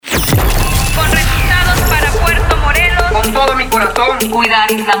con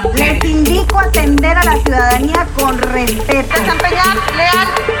cuidar la mujer. Les indico atender a la ciudadanía con respeto. Desempeñar leal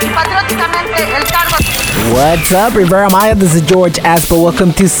y patrióticamente el cargo. What's up, Rivera Maya? This is George Aspo.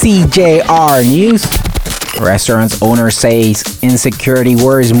 Welcome to CJR News. Restaurant owner says insecurity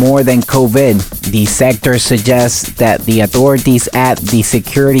worries more than COVID. The sector suggests that the authorities add the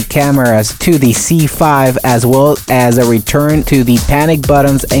security cameras to the C5 as well as a return to the panic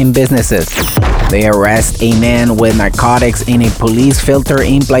buttons in businesses. They arrest a man with narcotics in a police filter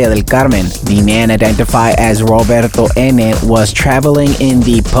in Playa del Carmen. The man, identified as Roberto N., was traveling in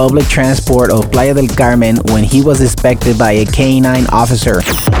the public transport of Playa del Carmen when he was inspected by a K-9 officer.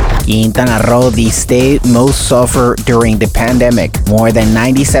 Quintana Roo, the state most suffered during the pandemic. More than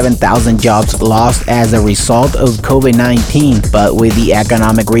 97,000 jobs lost as a result of COVID-19, but with the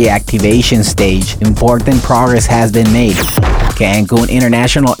economic reactivation stage, important progress has been made. Cancun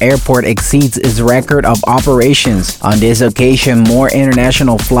International Airport exceeds its record of operations. On this occasion, more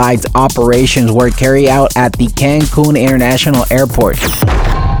international flights operations were carried out at the Cancun International Airport.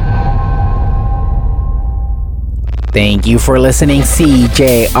 Thank you for listening,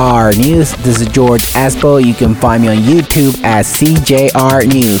 CJR News. This is George Aspo. You can find me on YouTube at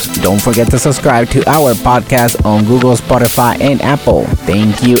CJR News. Don't forget to subscribe to our podcast on Google, Spotify, and Apple.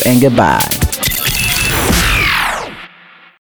 Thank you and goodbye.